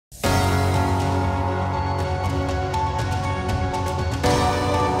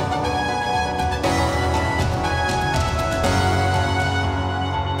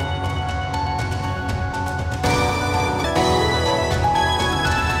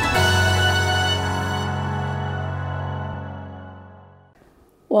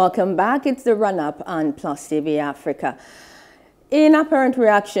Welcome back. It's the run-up on Plus TV Africa. In apparent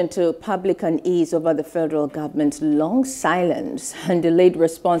reaction to public unease over the federal government's long silence and delayed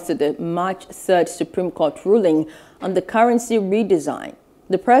response to the March 3rd Supreme Court ruling on the currency redesign,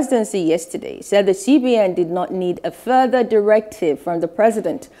 the presidency yesterday said the CBN did not need a further directive from the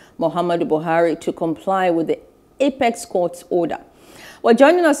president, Muhammadu Buhari, to comply with the Apex Court's order. Well,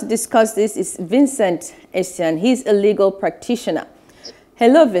 joining us to discuss this is Vincent Essien. He's a legal practitioner.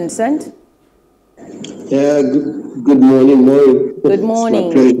 Hello, Vincent. Yeah, good morning, Maureen. Good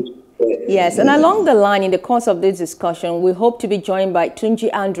morning. Yes, and along the line, in the course of this discussion, we hope to be joined by Tunji,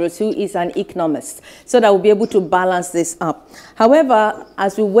 who is an economist, so that we'll be able to balance this up. However,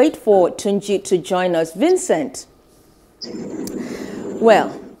 as we wait for Tunji to join us, Vincent,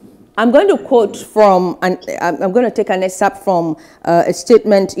 well, I'm going to quote from, I'm going to take an excerpt from a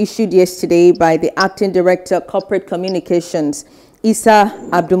statement issued yesterday by the Acting Director, Corporate Communications, Issa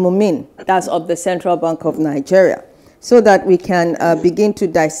Abdulmumin, that's of the Central Bank of Nigeria, so that we can begin to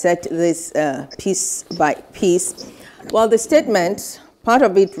dissect this piece by piece. Well, the statement, part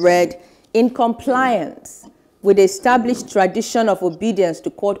of it read, in compliance with the established tradition of obedience to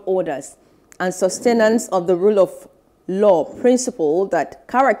court orders and sustenance of the rule of law principle that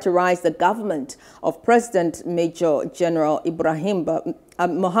characterized the government of President Major General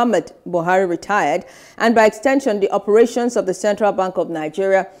Muhammad Buhari retired, and by extension the operations of the Central Bank of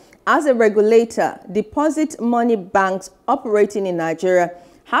Nigeria as a regulator, deposit money banks operating in Nigeria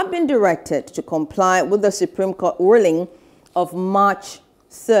have been directed to comply with the Supreme Court ruling of March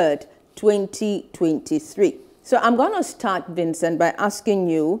 3rd, 2023. So I'm going to start, Vincent, by asking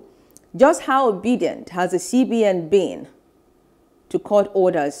you, just how obedient has the CBN been to court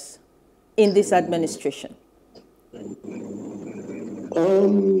orders in this administration?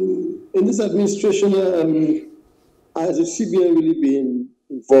 In this administration, has the CBN really been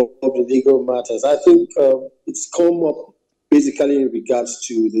involved in legal matters? I think it's come up basically in regards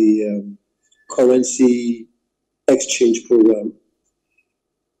to the currency exchange program.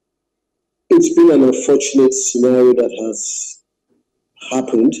 It's been an unfortunate scenario that has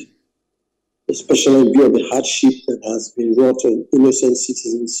happened, especially in view of the hardship that has been wrought on innocent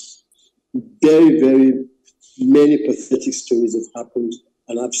citizens. Very, very many pathetic stories have happened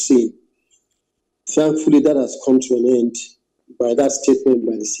and I've seen. Thankfully, that has come to an end by that statement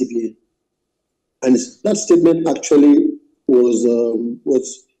by the CBN. And that statement actually was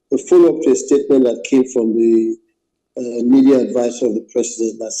a follow-up to a statement that came from the media advisor of the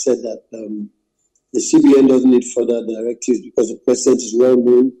president that said that the CBN doesn't need further directives because the president is well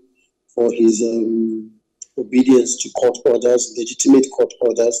known for his obedience to court orders, legitimate court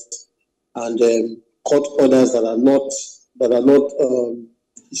orders, and court orders that are not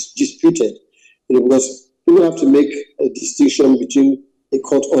disputed. You know, because people have to make a distinction between a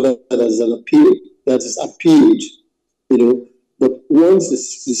court order that is an appeal, that is appealed, you know. But once the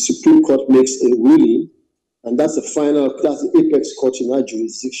Supreme Court makes a ruling, and that's the final, that's the apex court in our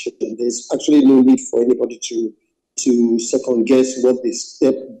jurisdiction, there's actually no need for anybody to second guess what the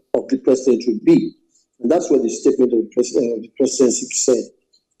step of the president would be. And that's what the statement of the presidency said.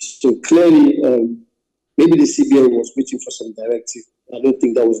 So clearly, maybe the CBN was waiting for some directive. I don't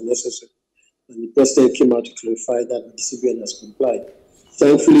think that was necessary. And the president came out to clarify that the CBN has complied.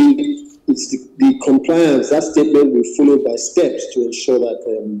 Thankfully, it's the compliance, that statement will be followed by steps to ensure that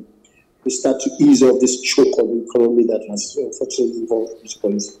we start to ease off this choke on the economy that has unfortunately involved this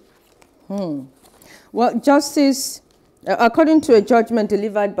policy. Well, Justice, according to a judgment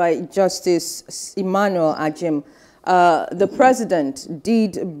delivered by Justice Emmanuel Ajim, the president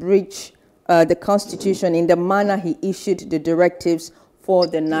did breach the Constitution in the manner he issued the directives for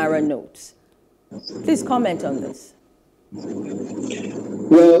the Naira notes. Please comment on this.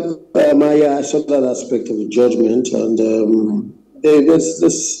 Well, I saw that aspect of the judgment, and there's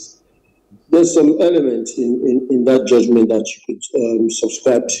some elements in that judgment that you could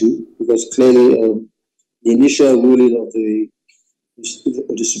subscribe to, because clearly the initial ruling of the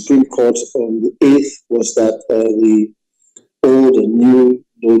Supreme Court on the 8th was that the old and new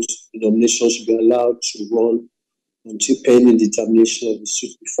note denominations should be allowed to run until pending determination of the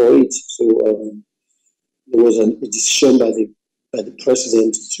suit before it. So there was a decision by the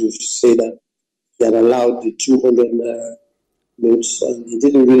president to say that he had allowed the 200 notes, and he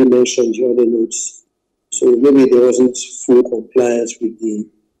didn't really mention the other notes. So maybe there wasn't full compliance with the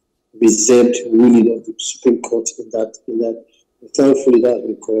reserved ruling of the Supreme Court in that. Thankfully, that has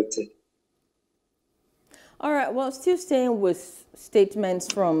been corrected. All right, well, still staying with statements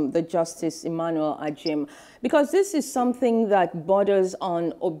from the Justice Emmanuel Ajim, because this is something that borders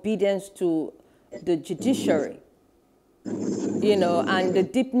on obedience to the judiciary. you know, and the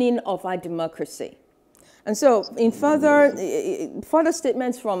deepening of our democracy. And so in further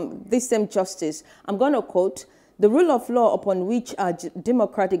statements from this same justice, I'm going to quote, "The rule of law upon which our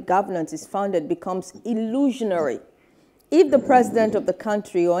democratic governance is founded becomes illusionary if the president of the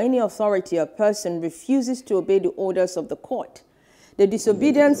country or any authority or person refuses to obey the orders of the court. The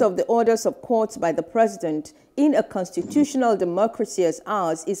disobedience of the orders of courts by the president in a constitutional democracy as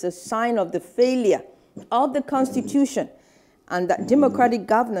ours is a sign of the failure of the Constitution, and that democratic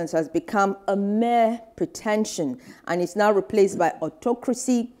governance has become a mere pretension and is now replaced by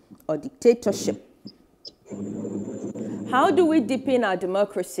autocracy or dictatorship." How do we deepen our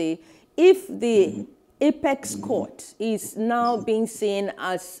democracy if the apex court is now being seen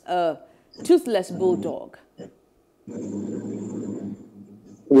as a toothless bulldog?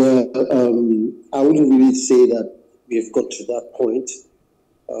 Well, I wouldn't really say that we've got to that point.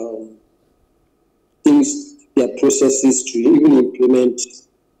 There are processes to even implement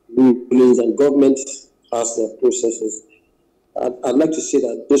rulings, and government has their processes. I'd like to say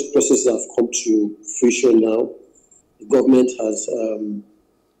that those processes have come to fruition now. The government has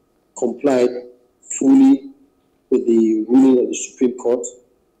complied fully with the ruling of the Supreme Court.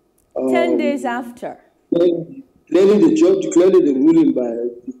 10 days after. Clearly, the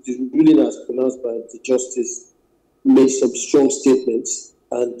ruling as pronounced by the justice made some strong statements,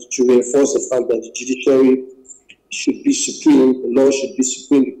 and to reinforce the fact that the judiciary should be supreme, the law should be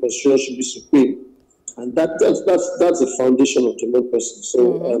supreme, the constitution should be supreme, and that's the foundation of democracy.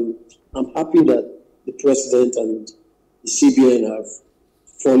 So I'm happy that the president and the CBN have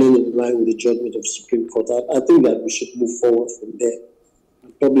fallen in line with the judgment of the Supreme Court. I think that we should move forward from there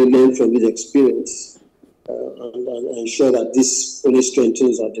and probably learn from this experience and ensure that this only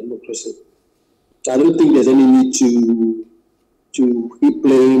strengthens our democracy. I don't think there's any need to keep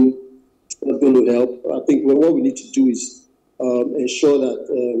blame. It's not going to help. I think what we need to do is ensure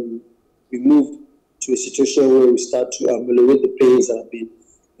that we move to a situation where we start to ameliorate the pains that have been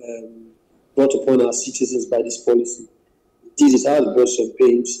brought upon our citizens by this policy. It has brought some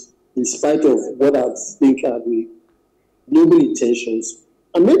pains, in spite of what I think are the noble intentions,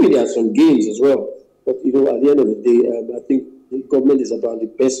 and maybe there are some gains as well. But at the end of the day, I think the government is about the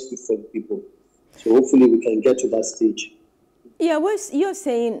best good for the people. So hopefully we can get to that stage. Yeah, well, you're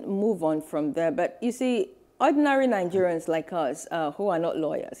saying move on from there, but you see, ordinary Nigerians like us, who are not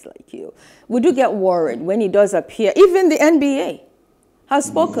lawyers like you, we do get worried when it does appear. Even the NBA has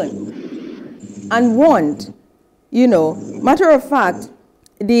spoken and warned. Matter of fact,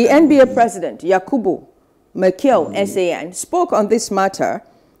 the NBA president, Yakubu Mikel Essien, spoke on this matter,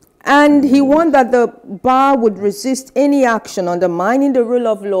 and he warned that the bar would resist any action undermining the rule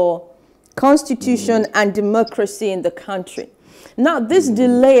of law, constitution, and democracy in the country. Now, this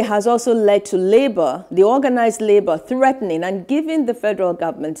delay has also led to labor, the organized labor, threatening and giving the federal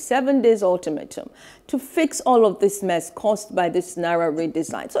government 7 days ultimatum to fix all of this mess caused by this Naira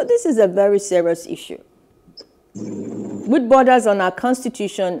redesign. So this is a very serious issue, with borders on our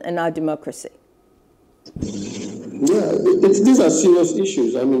constitution and our democracy. Yeah, these are serious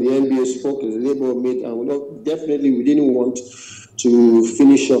issues. I mean, the NBA spoke, the labor made, and definitely we didn't want to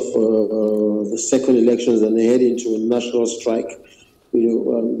finish off the second elections and head into a national strike.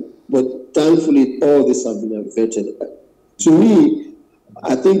 But thankfully, all this has been averted. To me,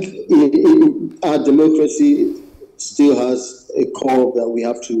 I think our democracy still has a core that we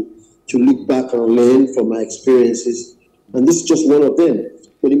have to look back and learn from our experiences, and this is just one of them.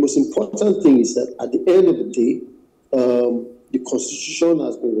 But the most important thing is that at the end of the day, the Constitution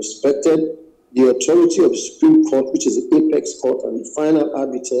has been respected. The authority of the Supreme Court, which is the apex court and the final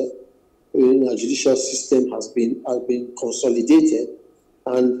arbiter in our judicial system, has been consolidated,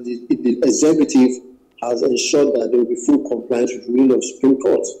 and the executive has ensured that there will be full compliance with the ruling of the Supreme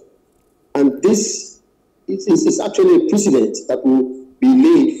Court. And this is actually a precedent that will be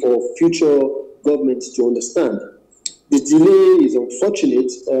laid for future governments to understand. The delay is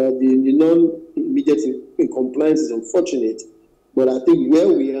unfortunate. The non-immediate compliance is unfortunate. But I think where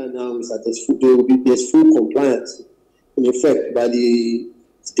we are now is that there's full compliance, in effect, by the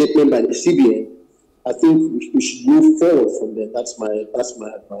statement by the CBN. I think we should move forward from there. That's my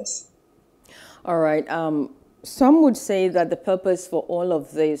advice. All right. Some would say that the purpose for all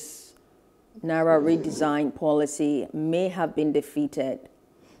of this Naira redesign policy may have been defeated,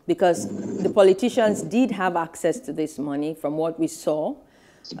 because the politicians did have access to this money from what we saw.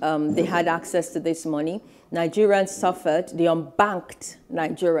 They had access to this money. Nigerians suffered. The unbanked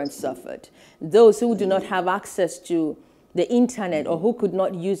Nigerians suffered. Those who do not have access to the internet, or who could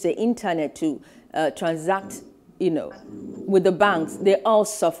not use the internet to transact with the banks, they all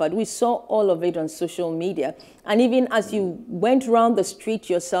suffered. We saw all of it on social media. And even as you went around the street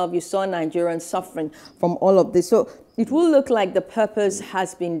yourself, you saw Nigerians suffering from all of this. So it will look like the purpose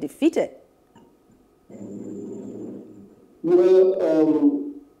has been defeated.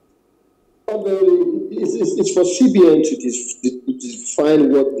 Well, it's for CBN to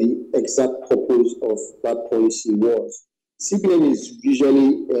define what the exact purpose of that policy was. CBN is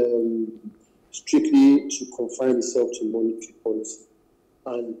usually strictly to confine itself to monetary policy.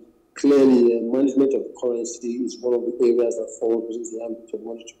 And clearly, management of currency is one of the areas that falls within the ambit of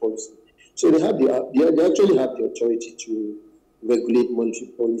monetary policy. So they actually have the authority to regulate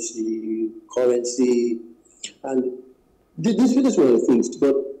monetary policy, currency, and this is one of the things.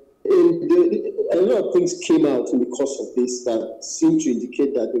 But a lot of things came out in the course of this that seemed to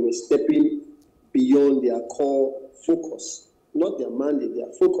indicate that they were stepping beyond their core focus, not their mandate,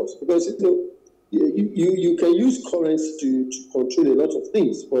 their focus. Because you can use currency to control a lot of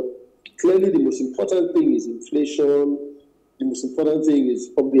things, but clearly the most important thing is inflation. The most important thing is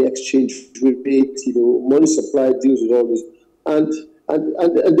probably exchange rate. Money supply deals with all this, and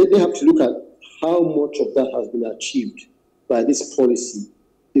they have to look at how much of that has been achieved by this policy.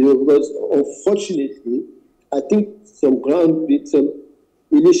 Because unfortunately, I think some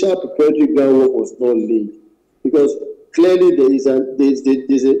initial preparatory groundwork was not laid, because clearly there's a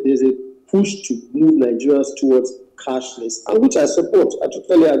push to move Nigerians towards cashless, and which I support. I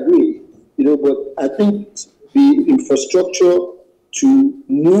totally agree. But I think the infrastructure to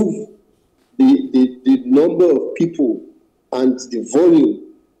move the number of people and the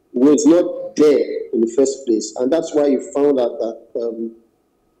volume was not there in the first place, and that's why you found out that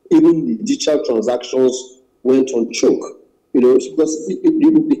even the digital transactions went on choke. Because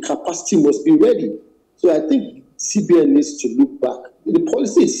the capacity must be ready. So I think CBN needs to look back. The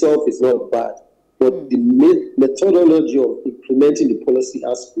policy itself is not bad, but the methodology of implementing the policy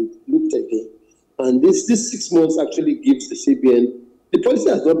has to be looked again. And this 6 months actually gives the CBN, the policy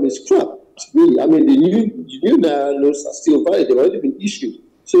has not been scrapped, really. I mean, the new notes are still valid, they've already been issued.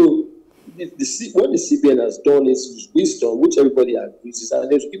 So what the CBN has done is wisdom, which everybody agrees, is that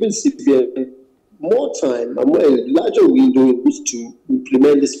they've given CBN more time and a larger window in which to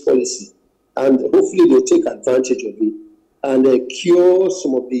implement this policy. And hopefully they'll take advantage of it and cure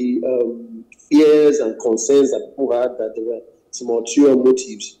some of the fears and concerns that people had, that there were some ulterior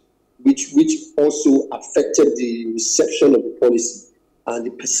motives, which also affected the reception of the policy and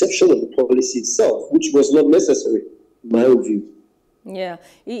the perception of the policy itself, which was not necessary, in my own view. Yeah,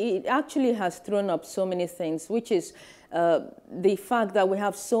 it actually has thrown up so many things, which is the fact that we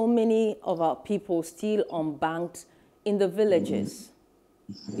have so many of our people still unbanked in the villages,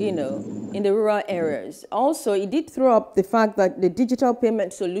 in the rural areas. Also, it did throw up the fact that the digital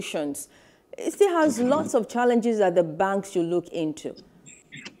payment solutions, it still has lots of challenges that the banks should look into.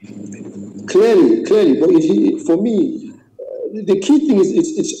 Clearly, but for me, the key thing is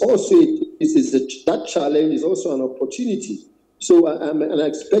it's also that challenge is also an opportunity. So I'm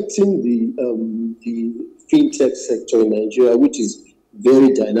expecting the fintech sector in Nigeria, which is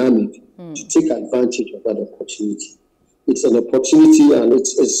very dynamic, to take advantage of that opportunity. It's an opportunity, and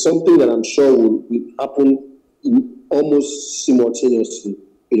it's something that I'm sure will happen almost simultaneously.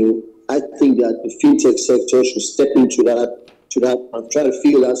 I think that the fintech sector should step into that and try to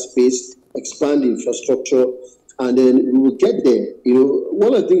fill that space, expand the infrastructure, and then we will get there.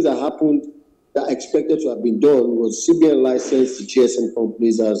 One of the things that happened that expected to have been done was CBN licensed the GSM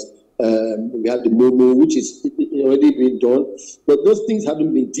companies as we had the MOMO, which is already been done, but those things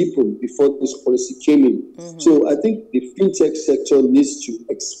hadn't been deepened before this policy came in. So I think the fintech sector needs to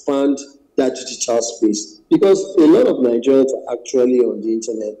expand that digital space, because a lot of Nigerians are actually on the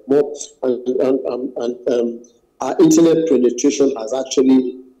internet more, and our internet penetration has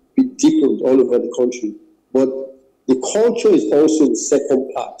actually been deepened all over the country. But the culture is also the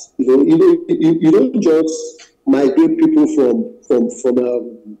second part. You don't just migrate people from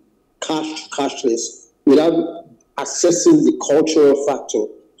cash to cashless without assessing the cultural factor.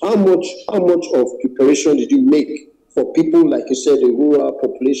 How much of preparation did you make for people, like you said, the rural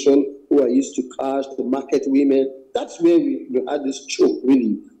population who are used to cash, the market women? That's where we had this choke,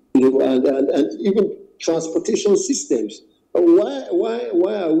 really. And even transportation systems.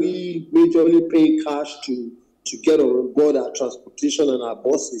 Why are we majorly paying cash to get on board our transportation and our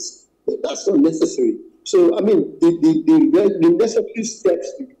buses? That's not necessary. So, I mean, the necessary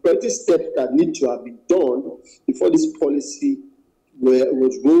steps, the practical steps that need to have been done before this policy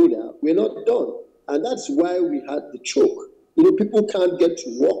was rolled out were not done. And that's why we had the choke. People can't get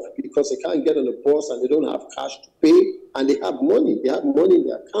to work because they can't get on a bus and they don't have cash to pay, and they have money. They have money in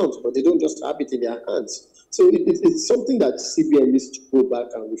their accounts, but they don't just have it in their hands. So it's something that CBN needs to go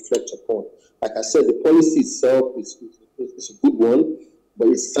back and reflect upon. Like I said, the policy itself is a good one, but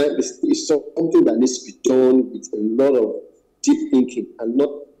it's something that needs to be done with a lot of deep thinking, and not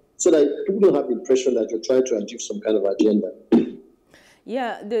so that people don't have the impression that you're trying to achieve some kind of agenda.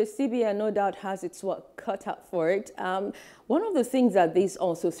 Yeah, the CBN no doubt has its work cut out for it. One of the things that this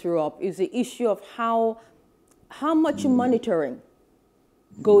also threw up is the issue of how much monitoring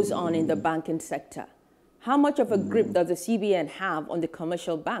goes on in the banking sector. How much of a grip does the CBN have on the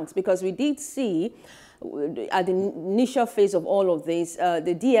commercial banks? Because we did see at the initial phase of all of this,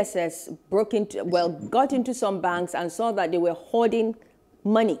 the DSS got into some banks and saw that they were hoarding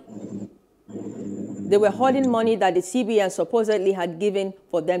money. They were hoarding money that the CBN supposedly had given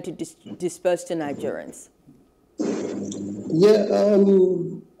for them to disperse to Nigerians. Yeah,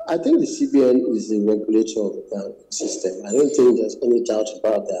 I think the CBN is the regulator of the bank system. I don't think there's any doubt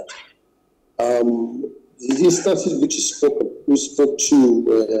about that. The instances which we spoke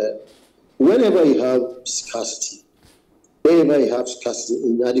to, whenever you have scarcity,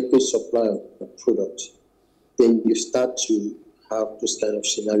 inadequate supply of a product, then you start to have those kind of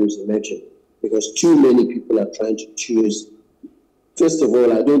scenarios emerging, because too many people are trying to choose. First of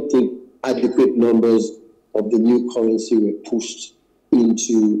all, I don't think adequate numbers of the new currency were pushed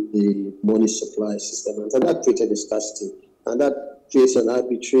into the money supply system, and that created a scarcity, and that creates an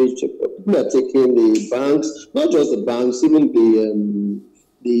arbitrage. People are taking the banks, not just the banks, even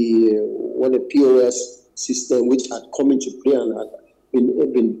the POS system, which had come into play and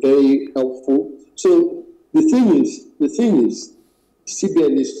had been very helpful. So the thing is,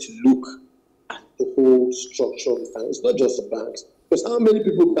 CBN needs to look at the whole structure of the finance. It's not just the banks. Because how many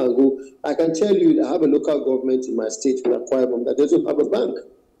people can go? I can tell you, I have a local government in my state, in Akwa Ibom, that doesn't have a bank.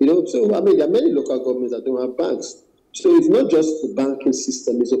 So I mean, there are many local governments that don't have banks. So it's not just the banking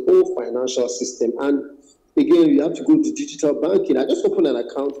system; it's a whole financial system. And again, you have to go to digital banking. I just opened an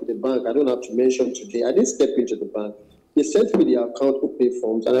account with the bank. I don't have to mention today. I didn't step into the bank. They sent me the account opening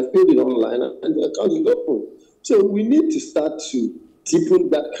forms, and I filled it online, and the account is open. So we need to start to deepen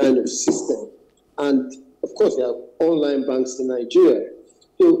that kind of system. And of course, there are online banks in Nigeria.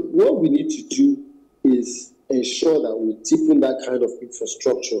 So what we need to do is ensure that we deepen that kind of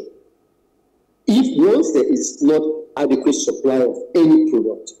infrastructure. Once there is not adequate supply of any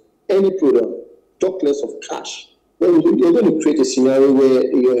product, talk less of cash, then you're going to create a scenario where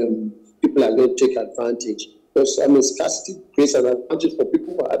people are going to take advantage. Because scarcity creates an advantage for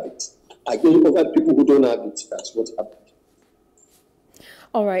people who have it. Over people who don't have it. That's what happened.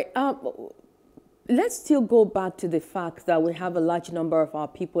 All right. Let's still go back to the fact that we have a large number of our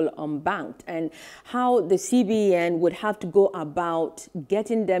people unbanked, and how the CBN would have to go about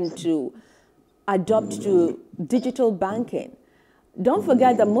getting them to adopt to digital banking. Don't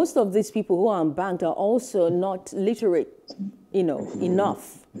forget that most of these people who are unbanked are also not literate,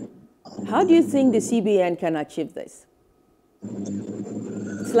 enough. How do you think the CBN can achieve this?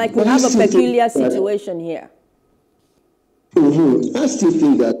 It's like we have a peculiar situation here. I still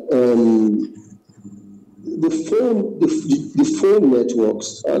think that the phone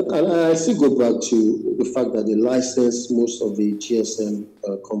networks, and I still go back to the fact that they license most of the GSM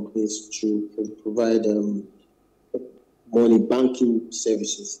companies to provide money banking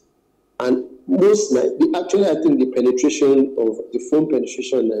services. And actually, I think the penetration of the phone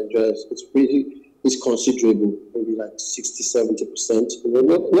penetration in Nigeria is considerable, maybe like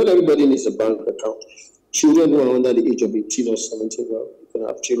 60–70%. Not everybody needs a bank account. Children who are under the age of 18 or 17, you can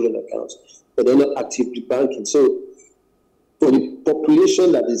have children accounts, but they're not actively banking. So for the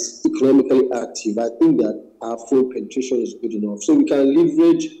population that is economically active, I think that our phone penetration is good enough. So we can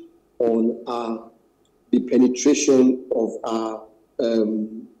leverage on the penetration of our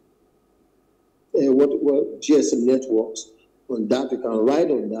GSM networks. On that, we can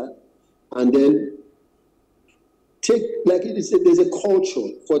ride on that, and then take, like it is, there's a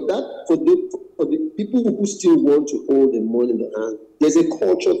culture for that, for the people who still want to hold the money in the hand. There's a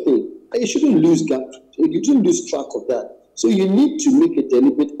culture thing, and you shouldn't lose track of that. So you need to make a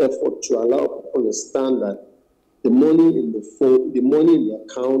deliberate effort to allow people to understand that the money in the phone, the money in the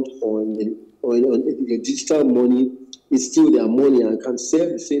account, or in your digital money is still their money and can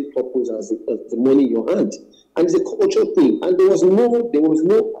serve the same purpose as the money in your hand. And it's a cultural thing. And there was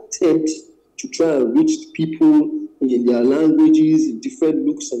no attempt to try and reach people in their languages, in different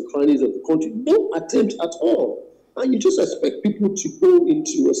nooks and crannies of the country. No attempt at all. And you just expect people to go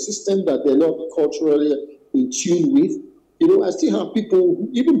into a system that they're not culturally in tune with. I still have people who,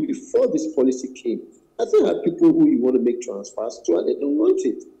 even before this policy came, I still have people who you want to make transfers to, and they don't want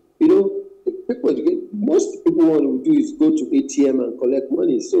it. Most people want to do is go to ATM and collect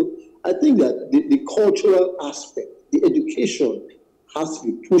money. So I think that the cultural aspect, the education has to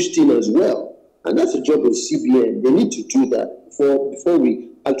be pushed in as well. And that's the job of CBN. They need to do that before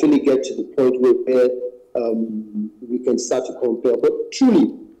we actually get to the point where we can start to compare. But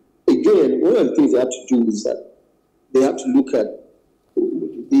truly, again, one of the things they have to do is that they have to look at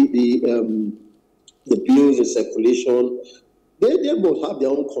the bills in circulation. They both have their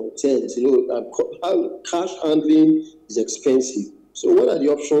own content. You know, cash handling is expensive. So what are the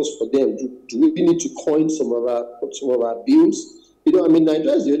options for them? Do we need to coin some of our bills? You know, I mean,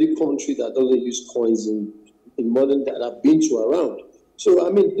 Nigeria is the only country that doesn't use coins in modern that I've been to around. So,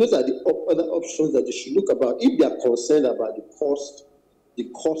 I mean, those are the other options that they should look about. If they are concerned about the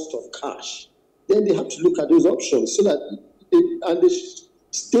cost of cash, then they have to look at those options so that they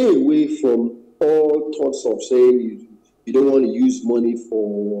stay away from all thoughts of saying you don't want to use money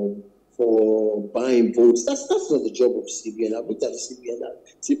for buying votes. That's not the job of CBN. I've looked at the CBN.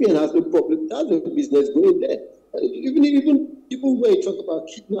 CBN has no problem. It has no business going there. Even when you talk about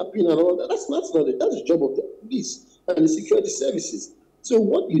kidnapping and all that, that's not it. That's the job of the police and the security services. So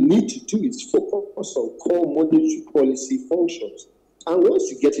what you need to do is focus on core monetary policy functions. And once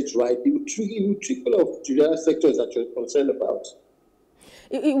you get it right, it will trickle off to the other sectors that you're concerned about.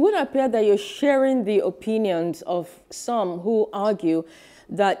 It would appear that you're sharing the opinions of some who argue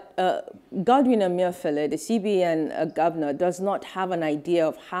that Godwin Emefiele, the CBN governor, does not have an idea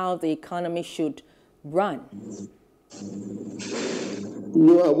of how the economy should run.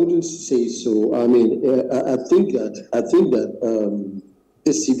 No, I wouldn't say so. I mean, I think that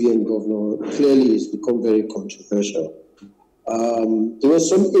the CBN governor clearly has become very controversial. There were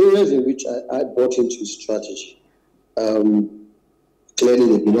some areas in which I bought into his strategy. Clearly,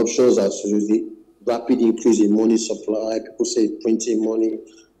 there have been options as to the rapid increase in money supply. People say printing money,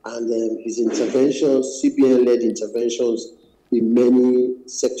 and his interventions, CBN-led interventions in many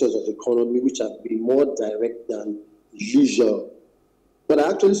sectors of the economy, which have been more direct than usual. But I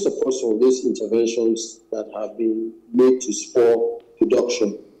actually support some of those interventions that have been made to spur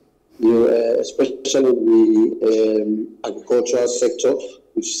production, especially in the agricultural sector.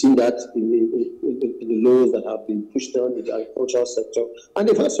 We've seen that in the loans that have been pushed down in the agricultural sector, and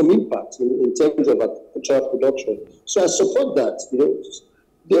they've had some impact in terms of agricultural production. So I support that.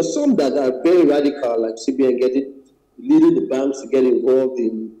 There are some that are very radical, like CBN leading the banks to get involved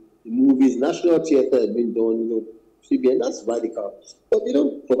in the movies. National theatre has been done, CBN, that's radical. But,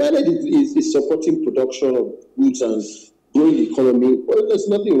 provided it is supporting production of goods and growing the economy, well, there's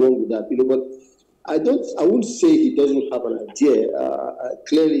nothing wrong with that, but I wouldn't say he doesn't have an idea.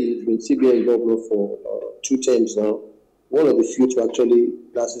 Clearly, he's been CBN governor for 2 terms now. One of the few to actually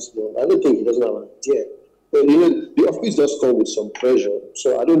last this long. I don't think he doesn't have an idea. But, the office does come with some pressure.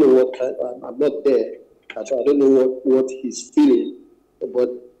 So I don't know what kind, I'm not there. I don't know what he's feeling.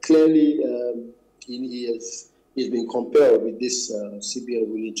 But clearly, he's been compelled with this CBN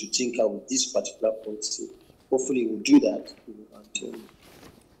ruling to tinker with this particular policy. Hopefully, we'll do that and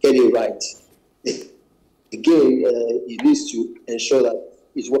get it right. Again, he needs to ensure that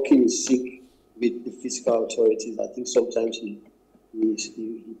he's working in sync with the fiscal authorities. I think sometimes he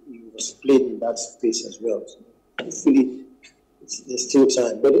was played in that space as well. So hopefully, there's still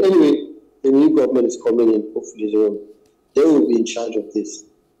time. But anyway, the new government is coming in. Hopefully, they will be in charge of this.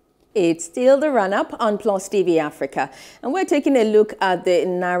 It's still the run-up on Plus TV Africa, and we're taking a look at the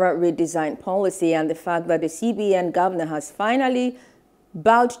Naira redesign policy and the fact that the CBN governor has finally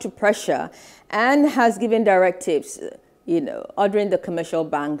bowed to pressure and has given directives, ordering the commercial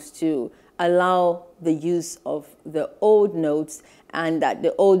banks to allow the use of the old notes and that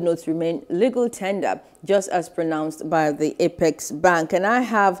the old notes remain legal tender, just as pronounced by the Apex Bank. And I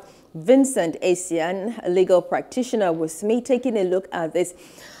have Vincent, Essien, a legal practitioner, with me taking a look at this.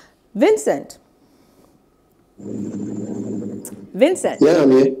 Vincent. Yeah,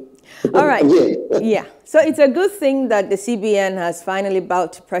 I'm here. All right. Yeah. So it's a good thing that the CBN has finally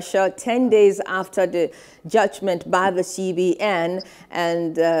bowed to pressure 10 days after the judgment by the CBN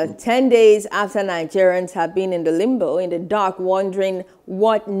and 10 days after Nigerians have been in the limbo, in the dark, wondering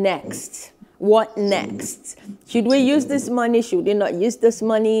what next? What next? Should we use this money? Should we not use this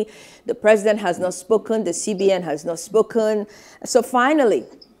money? The president has not spoken. The CBN has not spoken. So finally,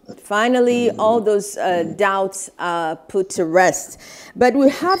 all those doubts are put to rest. But we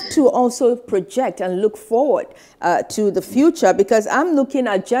have to also project and look forward to the future, because I'm looking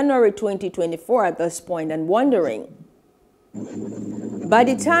at January 2024 at this point and wondering, by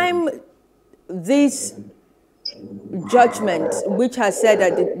the time this judgment, which has said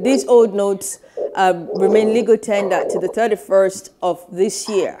that these old notes remain legal tender to the 31st of this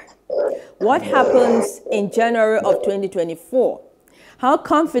year, what happens in January of 2024? How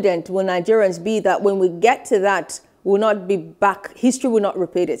confident will Nigerians be that when we get to that, we'll not be back, history will not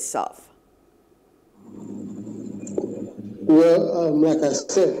repeat itself? Well, like I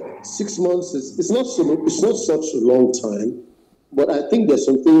said, 6 months it's not such a long time, but I think there's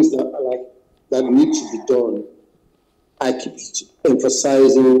some things that need to be done. I keep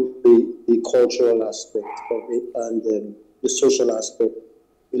emphasizing the cultural aspect of it and the social aspect.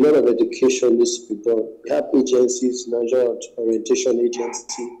 A lot of education needs to be done. We have agencies, Nigeria Orientation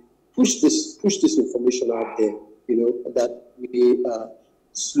Agency, push this information out there, that we are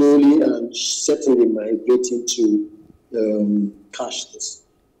slowly and certainly migrating to cashless.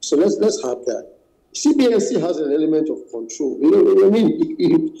 So let's have that. CBN has an element of control. I mean,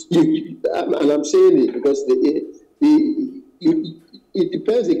 and I'm saying it because it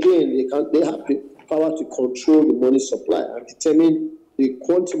depends again. They have the power to control the money supply and determine the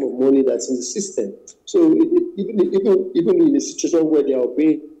quantum of money that's in the system. So even in a situation where they are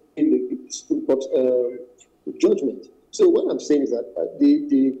obeying the judgment. So what I'm saying is that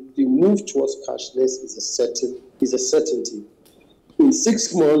the move towards cashless is a certainty. In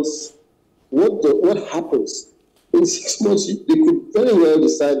 6 months, what happens? In 6 months, they could very well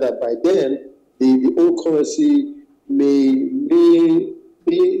decide that by then the old currency may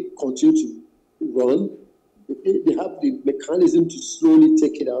continue to run. They have the mechanism to slowly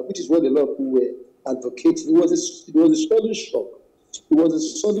take it out, which is what a lot of people were advocating. It was a sudden shock. It was a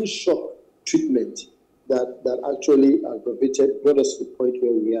sudden shock treatment that actually aggravated, brought us to the point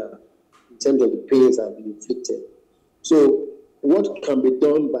where we are in terms of the pains that have been inflicted. So what can be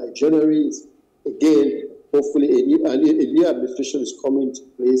done by January is, again, hopefully a new administration is coming into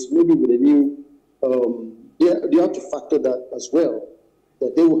place, maybe with a new, they have to factor that as well,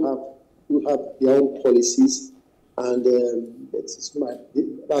 that they will have their own policies, and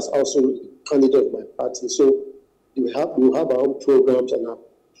that's also the candidate of my party. So we will have our own programs and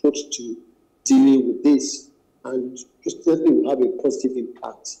approach to dealing with this, and just certainly will have a positive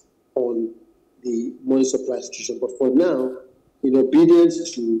impact on the money supply situation. But for now, in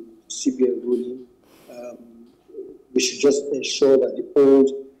obedience to CBN ruling, we should just ensure that the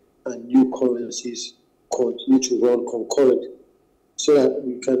old and new currencies continue to run concurrently so that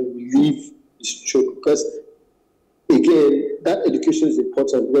we can relieve this choke. Because, again, that education is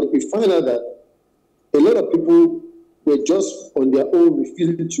important. When we find out that a lot of people were just on their own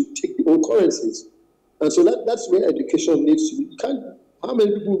refusing to take the old currencies. And so that's where education needs to be. How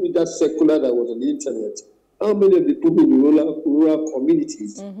many people read that circular that was on the internet? How many of the people in the rural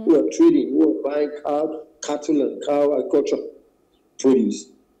communities who are trading, who are buying cattle and cow agriculture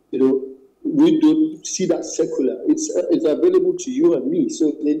produce? We don't see that circular. It's available to you and me.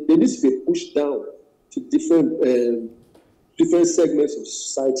 So they need to be pushed down to different segments of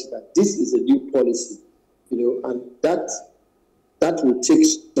society that this is a new policy, and that will take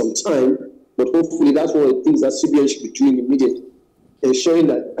some time, but hopefully that's one of the things that CBN should be doing immediately, ensuring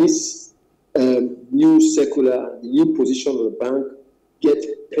that this new circular and the new position of the bank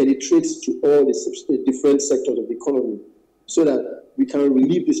penetrates to all the different sectors of the economy, so that we can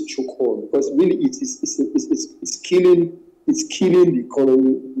relieve this chokehold, because really it's killing the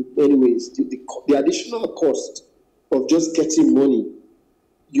economy in many ways. The additional cost of just getting money,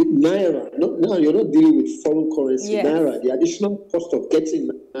 naira. Now you're not dealing with foreign currency, yes. Naira. The additional cost of getting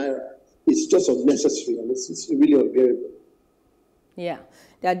naira is just unnecessary, and it's really unbearable. Yeah,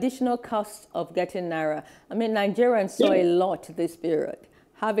 the additional cost of getting naira. I mean, Nigerians saw a lot this period,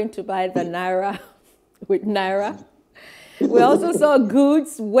 having to buy the naira with naira. We also saw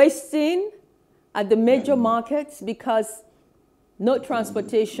goods wasting at the major markets because no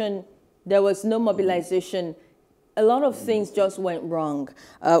transportation, there was no mobilization. A lot of things just went wrong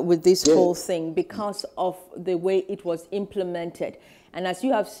with this whole thing because of the way it was implemented. And as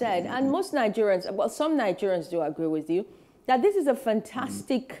you have said, and most Nigerians, well, some Nigerians do agree with you, that this is a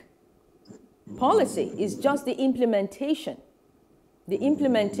fantastic policy. It's just the implementation. The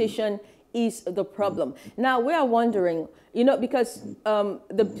implementation is the problem. Now, we are wondering, because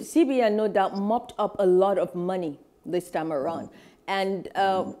the CBN no doubt mopped up a lot of money this time around. And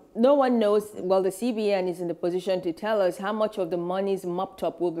no one knows, well, the CBN is in the position to tell us how much of the monies mopped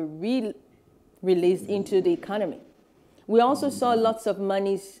up will be released into the economy. We also saw lots of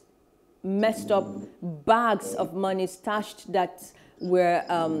monies messed up, bags of money stashed that were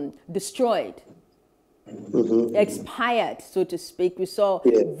destroyed, expired, so to speak. We saw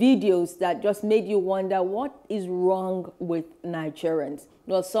videos that just made you wonder what is wrong with Nigerians.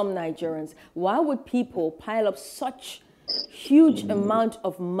 Well, some Nigerians. Why would people pile up such huge amount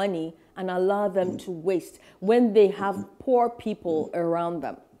of money and allow them to waste when they have poor people around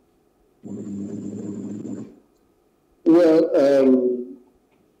them? Well,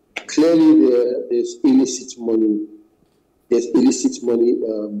 clearly there's illicit money. There's illicit money,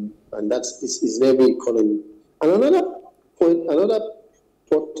 and that's is in every economy. And another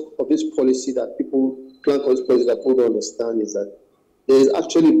part of this policy that people don't understand is that there is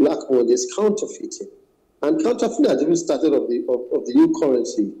actually black money. There's counterfeiting, and counterfeiting has even started of the new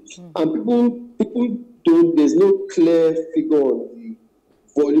currency. And people don't. There's no clear figure on the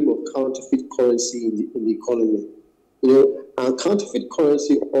volume of counterfeit currency in the economy. And counterfeit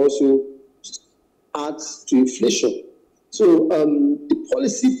currency also adds to inflation. So the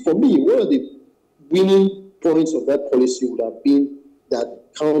policy, for me, one of the winning points of that policy would have been that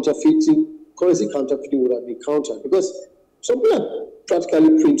currency counterfeiting would have been countered, because some people are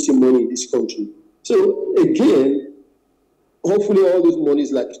practically printing money in this country. So again, hopefully all those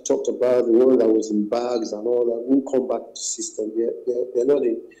monies, like you talked about, the one that was in bags and all that, won't come back to the system. They're not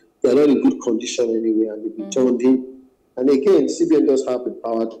in good condition anyway, and they'll be turned in. And again, CBN does have the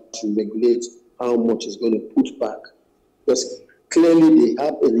power to regulate how much is going to put back, because clearly they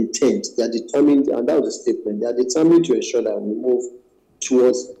have an intent. They are determined, and that was the statement, they are determined to ensure that we move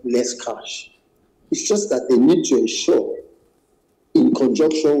towards less cash. It's just that they need to ensure, in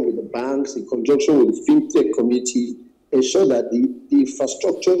conjunction with the banks, in conjunction with the fintech community, ensure that the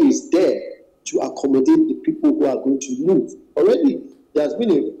infrastructure is there to accommodate the people who are going to move. Already, there has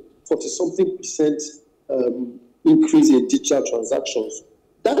been a 40-something% increase in digital transactions.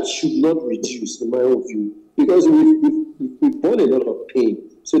 That should not reduce, in my own view, because we've borne a lot of pain.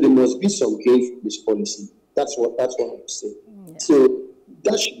 So there must be some gain from this policy. That's what I'm saying. Yeah. So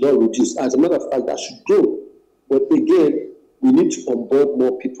that should not reduce. As a matter of fact, that should grow. But again, we need to onboard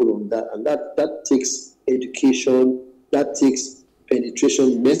more people on that, and that takes education, that takes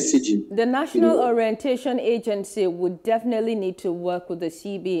penetration messaging. The National Orientation Agency would definitely need to work with the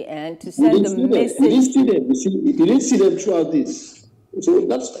CBN to send the message. We didn't see them throughout this. So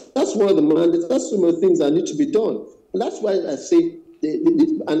that's one of the mandates. That's some of the things that need to be done. And that's why I say,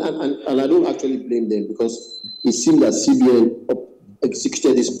 and I don't actually blame them, because it seemed that CBN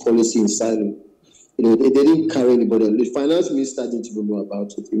executed this policy in silence. They didn't carry anybody. The finance minister didn't even know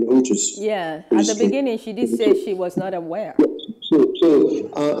about it. Which is at the beginning she did say she was not aware. So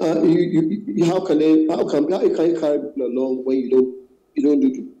how can you carry people along when you don't do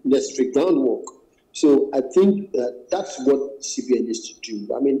the necessary groundwork? So I think that's what CBN needs to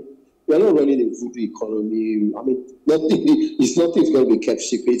do. I mean, we're not running a voodoo economy. I mean, nothing's going to be kept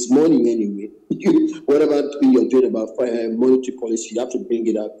secret. It's money anyway. Whatever you're doing about monetary policy, you have to bring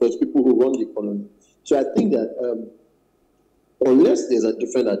it out, because people who run the economy. So I think that unless there's a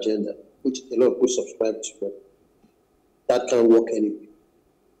different agenda, which a lot of people subscribe to, that can't work anyway.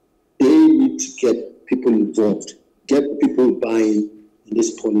 They need to get people involved, get people buying in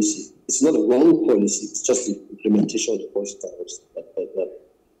this policy. It's not a wrong policy, it's just the implementation of the policy that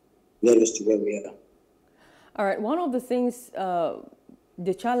led us to where we are. All right, one of the things,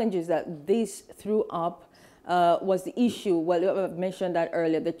 the challenges that this threw up was the issue, well, I've mentioned that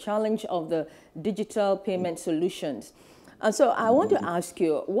earlier, the challenge of the digital payment solutions. And so I want to ask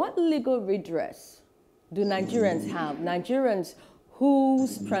you, what legal redress do Nigerians have? Nigerians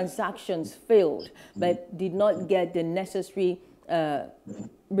whose transactions failed but did not get the necessary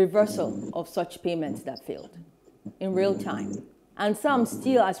reversal of such payments that failed in real time. And some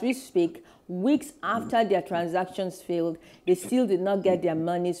still, as we speak, weeks after their transactions failed, they still did not get their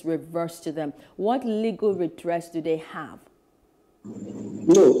monies reversed to them. What legal redress do they have?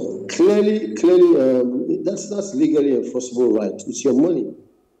 No, clearly, that's legally enforceable right. It's your money.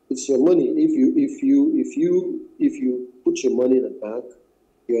 It's your money. If you put your money in the bank,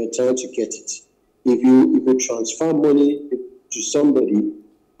 you're entitled to get it. If you transfer money to somebody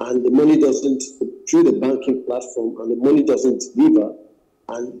and the money doesn't, through the banking platform, and the money doesn't deliver,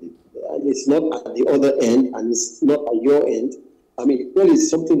 and it's not at the other end, and it's not at your end, I mean, well, it's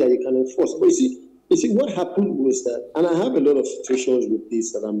something that you can enforce. But you see, what happened was that, and I have a lot of situations with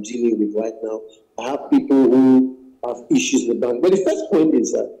this that I'm dealing with right now. I have people who have issues with the bank. But the first point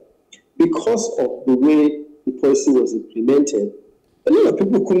is that because of the way the policy was implemented, a lot of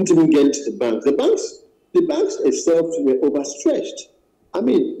people couldn't even get into the bank. The banks themselves were overstretched. I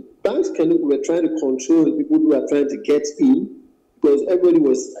mean, banks were trying to control the people who are trying to get in, because everybody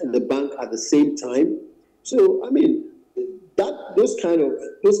was in the bank at the same time. So, I mean, those kind of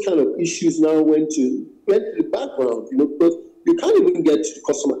issues now went to the background, because you can't even get to the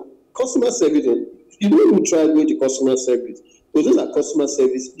customer service. You don't even try going to customer service, because those are customer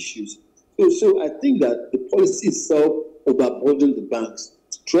service issues. So I think that the policy itself overburdened the banks,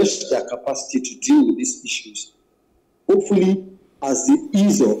 stretched their capacity to deal with these issues. Hopefully, as the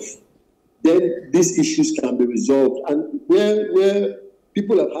ease off, then these issues can be resolved. And where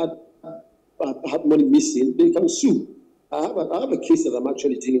people have had money missing, they can sue. I have a case that I'm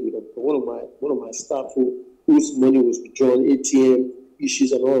actually dealing with. One of my staff whose money was withdrawn, ATM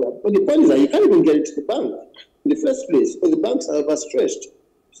issues and all that. But the point is that you can't even get into the bank in the first place because the banks are overstretched.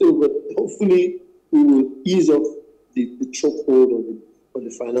 So, but hopefully, we will ease off the chokehold on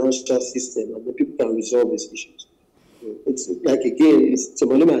the financial system, and then people can resolve these issues. It's like, again, it's a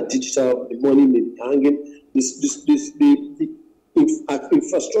digital. The money may be hanging. The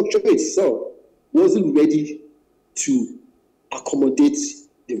infrastructure itself wasn't ready to accommodate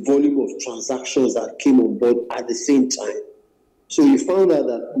the volume of transactions that came on board at the same time. So you found out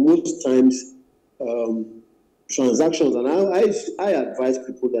that most times transactions, and I advise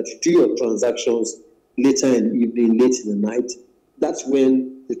people that you do your transactions later in the evening, late in the night. That's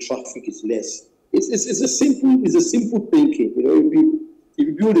when the traffic is less. It's a simple thinking. You know, if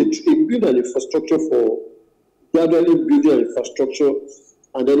you build an infrastructure for gradually building an infrastructure,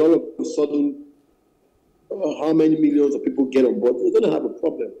 and then all of a sudden, how many millions of people get on board, you're going to have a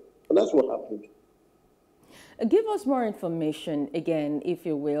problem. And that's what happened. Give us more information, again, if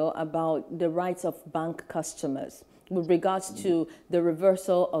you will, about the rights of bank customers with regards to the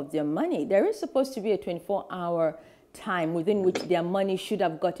reversal of their money. There is supposed to be a 24-hour time within which their money should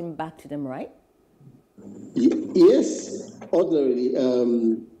have gotten back to them, right? Yes, ordinarily,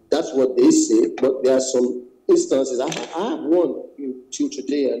 that's what they say, but there are some instances. I have one till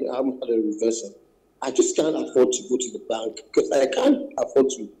today, and I haven't had a reversal. I just can't afford to go to the bank because I can't afford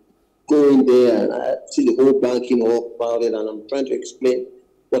to go in there and I see the whole banking all about it, and I'm trying to explain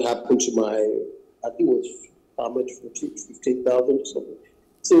what happened to my, I think it was how much, 15,000 or something.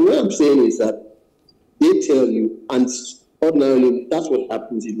 So what I'm saying is that they tell you, and ordinarily that's what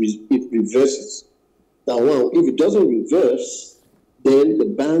happens, it reverses. Now, well, if it doesn't reverse, then the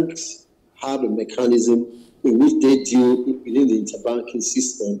banks have a mechanism in which they deal within the interbanking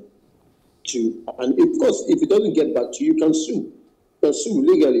system to, and of course, if it doesn't get back to you, you can sue. You can sue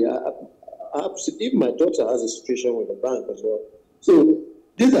legally. Even my daughter has a situation with the bank as well. So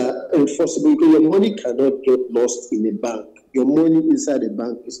these are enforceable because your money cannot get lost in a bank. Your money inside a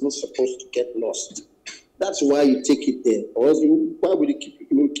bank is not supposed to get lost. That's why you take it there. Or else why would you keep it?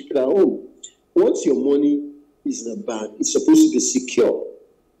 You will keep it at home. Once your money is in a bank, it's supposed to be secure.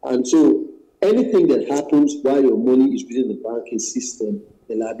 And so anything that happens while your money is within the banking system,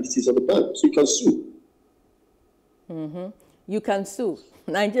 the liabilities of the bank. So you can sue. Mm-hmm. You can sue.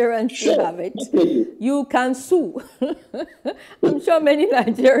 Nigerians Sure, have it. definitely. You can sue. I'm sure many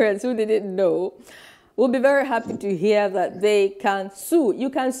Nigerians who didn't know will be very happy to hear that they can sue. You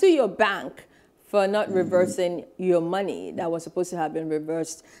can sue your bank for not reversing your money that was supposed to have been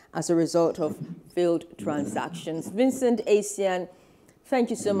reversed as a result of failed transactions. Vincent, Essien, thank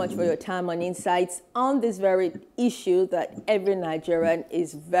you so much for your time and insights on this very issue that every Nigerian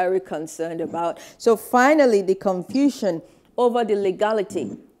is very concerned about. So finally, the confusion over the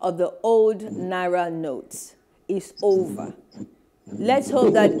legality of the old Naira notes is over. Let's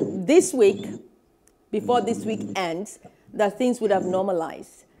hope that this week, before this week ends, that things would have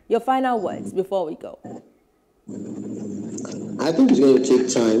normalized. Your final words before we go. I think it's going to take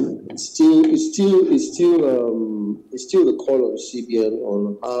time. It's still the call of the CBN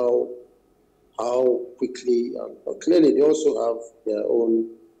on how quickly. Clearly, they also have their own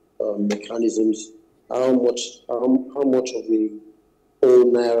mechanisms. How much of the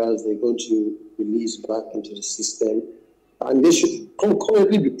old nairas they're going to release back into the system, and they should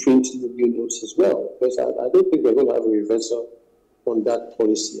concurrently be printing the new notes as well. Because I don't think we're going to have a reversal on that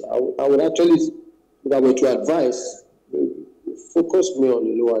policy. I would actually, if I were to advise, focus more on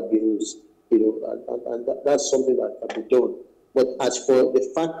the lower bills, and that's something that can be done. But as for the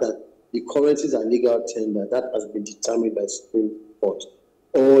fact that the currencies are legal tender, that has been determined by the Supreme Court.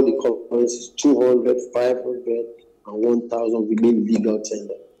 All the currencies, 200, 500, and 1,000 remain legal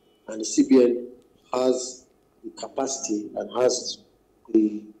tender. And the CBN has the capacity and has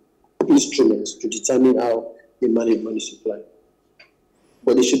the instruments to determine how they manage money supply.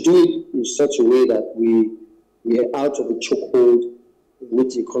 But they should do it in such a way that we are out of the chokehold in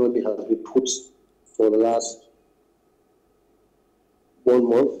which the economy has been put for the last 1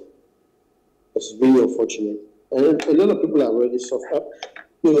 month. It's really unfortunate. And a lot of people have already suffered.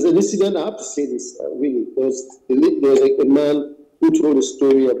 There was an incident, I have to say this, really. There was a man who told a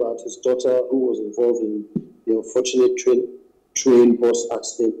story about his daughter who was involved in the unfortunate train bus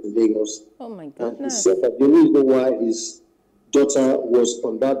accident in Lagos. Oh my goodness. And he said that the reason why his daughter was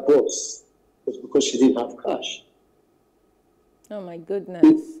on that bus was because she didn't have cash. Oh my goodness.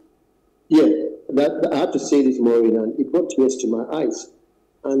 I have to say this, Maureen, and it brought tears to my eyes.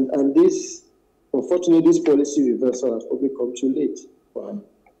 And this, unfortunately, this policy reversal has probably come too late. Wow.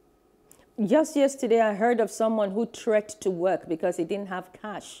 Just yesterday, I heard of someone who trekked to work because he didn't have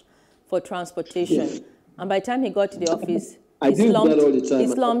cash for transportation. Yes. And by the time he got to the office, I deal with that all the time. he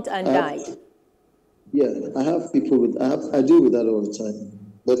slumped and died. Yeah, I have people with, I deal with that all the time.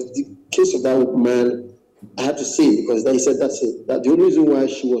 But the case of that man, I have to say, because they said that's it. That the only reason why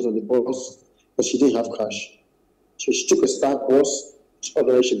she was on the bus was she didn't have cash. So she took a staff bus,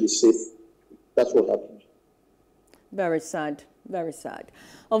 otherwise she'd be safe. That's what happened. Very sad, very sad.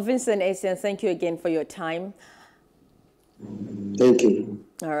 Oh, Vincent, Essien, thank you again for your time. Thank you.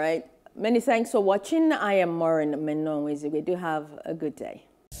 All right. Many thanks for watching. I am Maureen Menon. We do have a good day.